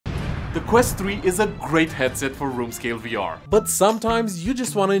The Quest 3 is a great headset for room scale VR. But sometimes you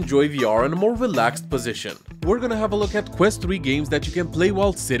just want to enjoy VR in a more relaxed position. We're gonna have a look at Quest 3 games that you can play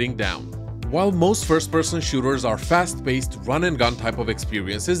while sitting down. While most first-person shooters are fast-paced, run-and-gun type of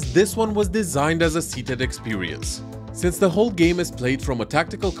experiences, this one was designed as a seated experience. Since the whole game is played from a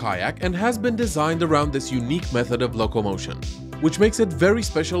tactical kayak and has been designed around this unique method of locomotion, which makes it very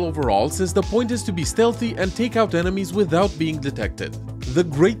special overall since the point is to be stealthy and take out enemies without being detected. The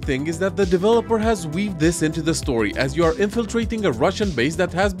great thing is that the developer has weaved this into the story as you are infiltrating a Russian base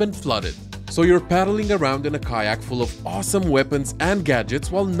that has been flooded. So you're paddling around in a kayak full of awesome weapons and gadgets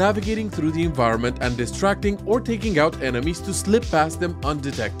while navigating through the environment and distracting or taking out enemies to slip past them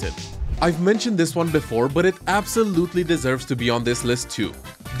undetected. I've mentioned this one before, but it absolutely deserves to be on this list too.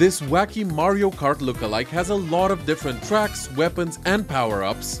 This wacky Mario Kart lookalike has a lot of different tracks, weapons, and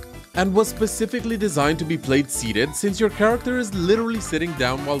power-ups, and was specifically designed to be played seated since your character is literally sitting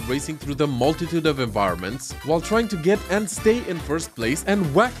down while racing through the multitude of environments while trying to get and stay in first place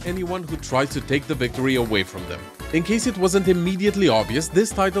and whack anyone who tries to take the victory away from them. In case it wasn't immediately obvious, this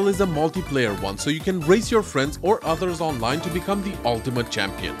title is a multiplayer one, so you can race your friends or others online to become the ultimate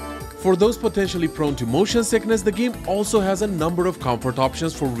champion. For those potentially prone to motion sickness, the game also has a number of comfort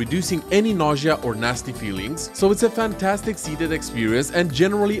options for reducing any nausea or nasty feelings, so it's a fantastic seated experience and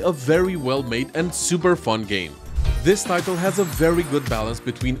generally a very well made and super fun game. This title has a very good balance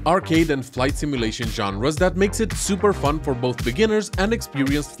between arcade and flight simulation genres that makes it super fun for both beginners and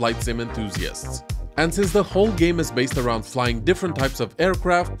experienced flight sim enthusiasts. And since the whole game is based around flying different types of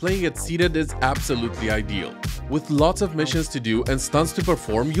aircraft, playing it seated is absolutely ideal. With lots of missions to do and stunts to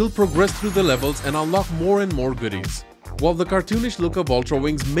perform, you'll progress through the levels and unlock more and more goodies. While the cartoonish look of Ultra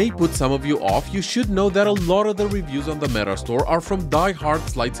Wings may put some of you off, you should know that a lot of the reviews on the Metastore are from die-hard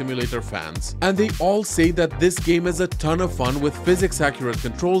Flight Simulator fans, and they all say that this game is a ton of fun with physics-accurate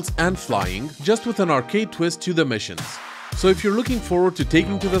controls and flying, just with an arcade twist to the missions. So if you're looking forward to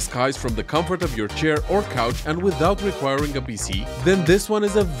taking to the skies from the comfort of your chair or couch and without requiring a PC, then this one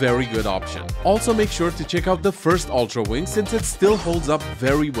is a very good option. Also make sure to check out the first Ultra Wing since it still holds up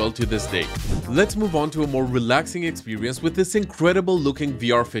very well to this day. Let's move on to a more relaxing experience with this incredible looking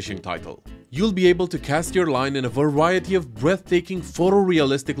VR fishing title. You'll be able to cast your line in a variety of breathtaking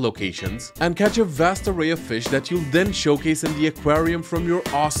photorealistic locations and catch a vast array of fish that you'll then showcase in the aquarium from your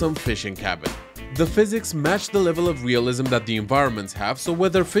awesome fishing cabin. The physics match the level of realism that the environments have, so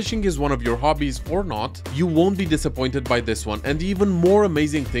whether fishing is one of your hobbies or not, you won't be disappointed by this one, and the even more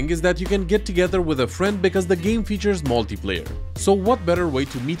amazing thing is that you can get together with a friend because the game features multiplayer. So what better way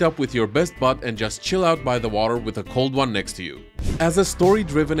to meet up with your best bud and just chill out by the water with a cold one next to you. As a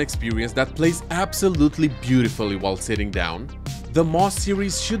story-driven experience that plays absolutely beautifully while sitting down, the Moss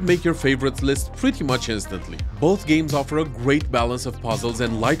series should make your favorites list pretty much instantly. Both games offer a great balance of puzzles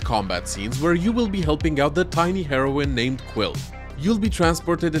and light combat scenes where you will be helping out the tiny heroine named Quill. You'll be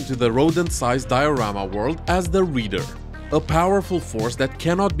transported into the rodent-sized diorama world as the Reader, a powerful force that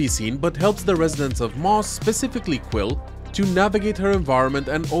cannot be seen but helps the residents of Moss, specifically Quill, to navigate her environment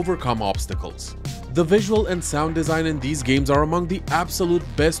and overcome obstacles. The visual and sound design in these games are among the absolute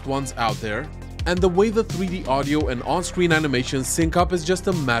best ones out there, and the way the 3D audio and on-screen animations sync up is just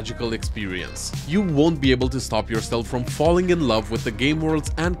a magical experience. You won't be able to stop yourself from falling in love with the game worlds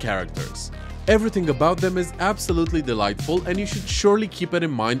and characters. Everything about them is absolutely delightful, and you should surely keep it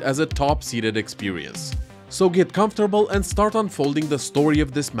in mind as a top-seated experience. So get comfortable and start unfolding the story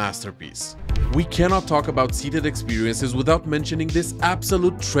of this masterpiece. We cannot talk about seated experiences without mentioning this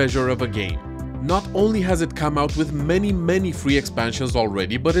absolute treasure of a game. Not only has it come out with many free expansions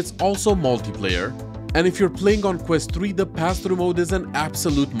already, but it's also multiplayer, and if you're playing on Quest 3, the pass-through mode is an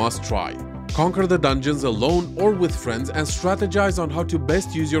absolute must-try. Conquer the dungeons alone or with friends and strategize on how to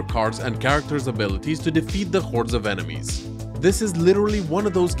best use your cards and characters' abilities to defeat the hordes of enemies. This is literally one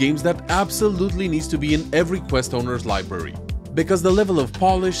of those games that absolutely needs to be in every Quest owner's library, because the level of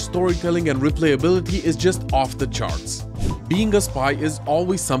polish, storytelling, and replayability is just off the charts. Being a spy is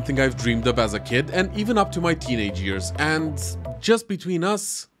always something I've dreamed of as a kid and even up to my teenage years, and just between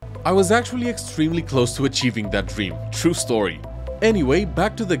us, I was actually extremely close to achieving that dream. True story. Anyway,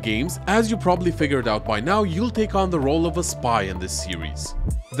 back to the games. As you probably figured out by now, you'll take on the role of a spy in this series.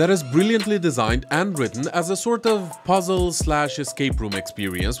 That is brilliantly designed and written as a sort of puzzle/escape room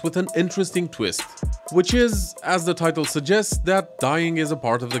experience with an interesting twist, which is, as the title suggests, that dying is a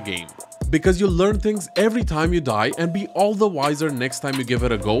part of the game. Because you'll learn things every time you die and be all the wiser next time you give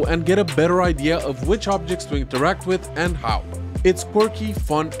it a go and get a better idea of which objects to interact with and how. It's quirky,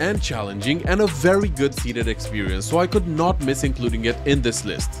 fun and challenging and a very good seated experience, so I could not miss including it in this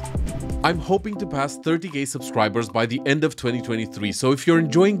list. I'm hoping to pass 30k subscribers by the end of 2023, so if you're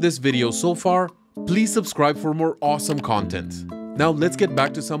enjoying this video so far, please subscribe for more awesome content. Now let's get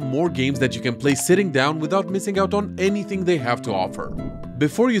back to some more games that you can play sitting down without missing out on anything they have to offer.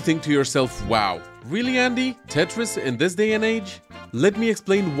 Before you think to yourself, wow, really Andy? Tetris in this day and age? Let me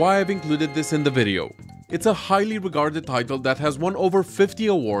explain why I've included this in the video. It's a highly regarded title that has won over 50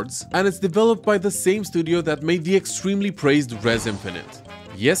 awards, and it's developed by the same studio that made the extremely praised Res Infinite.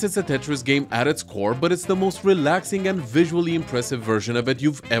 Yes, it's a Tetris game at its core, but it's the most relaxing and visually impressive version of it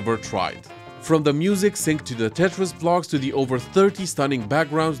you've ever tried. From the music sync to the Tetris blocks to the over 30 stunning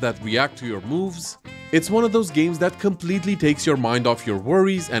backgrounds that react to your moves, it's one of those games that completely takes your mind off your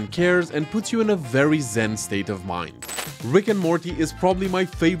worries and cares and puts you in a very zen state of mind. Rick and Morty is probably my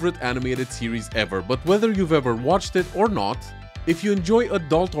favorite animated series ever, but whether you've ever watched it or not, if you enjoy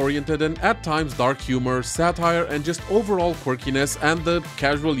adult-oriented and at times dark humor, satire, and just overall quirkiness and the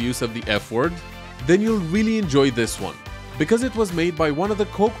casual use of the F word, then you'll really enjoy this one. Because it was made by one of the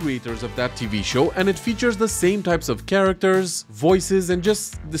co-creators of that TV show and it features the same types of characters, voices, and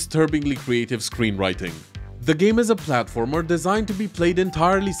just disturbingly creative screenwriting. The game is a platformer designed to be played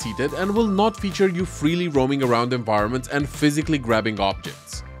entirely seated and will not feature you freely roaming around environments and physically grabbing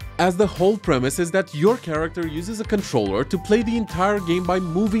objects, as the whole premise is that your character uses a controller to play the entire game by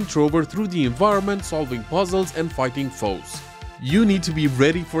moving Trover through the environment, solving puzzles, and fighting foes. You need to be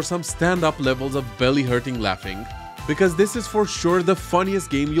ready for some stand-up levels of belly-hurting laughing, because this is for sure the funniest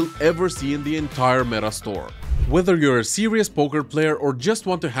game you'll ever see in the entire Meta store. Whether you're a serious poker player or just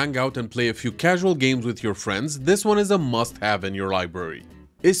want to hang out and play a few casual games with your friends, this one is a must-have in your library.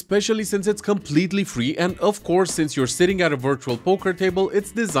 Especially since it's completely free, and of course since you're sitting at a virtual poker table,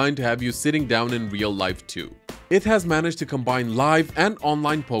 it's designed to have you sitting down in real life too. It has managed to combine live and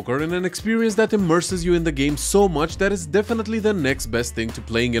online poker in an experience that immerses you in the game so much that it's definitely the next best thing to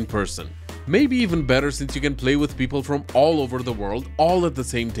playing in person. Maybe even better since you can play with people from all over the world, all at the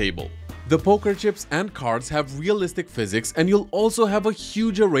same table. The poker chips and cards have realistic physics, and you'll also have a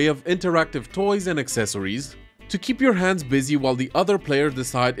huge array of interactive toys and accessories to keep your hands busy while the other players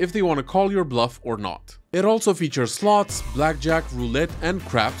decide if they want to call your bluff or not. It also features slots, blackjack, roulette, and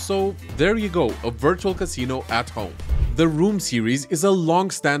craps, so there you go, a virtual casino at home. The Room series is a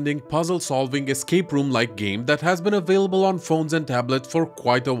long-standing puzzle-solving escape room-like game that has been available on phones and tablets for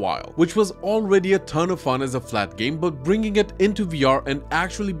quite a while, which was already a ton of fun as a flat game, but bringing it into VR and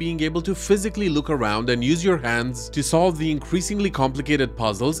actually being able to physically look around and use your hands to solve the increasingly complicated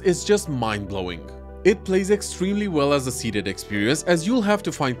puzzles is just mind-blowing. It plays extremely well as a seated experience, as you'll have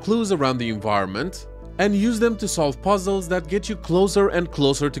to find clues around the environment and use them to solve puzzles that get you closer and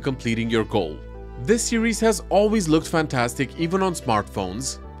closer to completing your goal. This series has always looked fantastic even on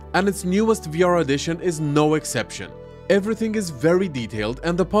smartphones, and its newest VR edition is no exception. Everything is very detailed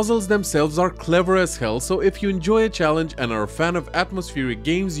and the puzzles themselves are clever as hell, so if you enjoy a challenge and are a fan of atmospheric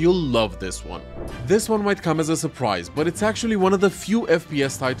games, you'll love this one. This one might come as a surprise, but it's actually one of the few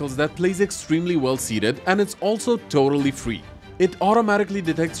FPS titles that plays extremely well seated, and it's also totally free. It automatically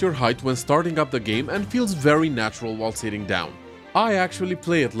detects your height when starting up the game and feels very natural while sitting down. I actually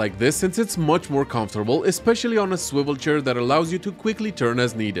play it like this since it's much more comfortable, especially on a swivel chair that allows you to quickly turn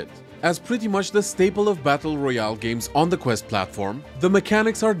as needed. As pretty much the staple of battle royale games on the Quest platform, the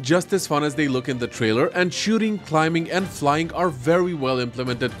mechanics are just as fun as they look in the trailer, and shooting, climbing, and flying are very well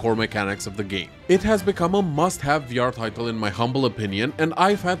implemented core mechanics of the game. It has become a must-have VR title in my humble opinion, and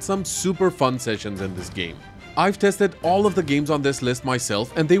I've had some super fun sessions in this game. I've tested all of the games on this list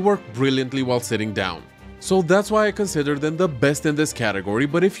myself, and they work brilliantly while sitting down. So that's why I consider them the best in this category,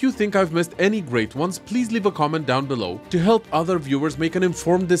 but if you think I've missed any great ones, please leave a comment down below to help other viewers make an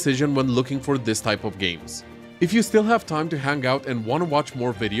informed decision when looking for this type of games. If you still have time to hang out and want to watch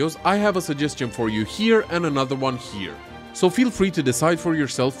more videos, I have a suggestion for you here and another one here. So feel free to decide for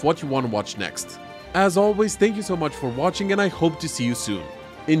yourself what you want to watch next. As always, thank you so much for watching and I hope to see you soon.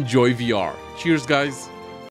 Enjoy VR. Cheers guys!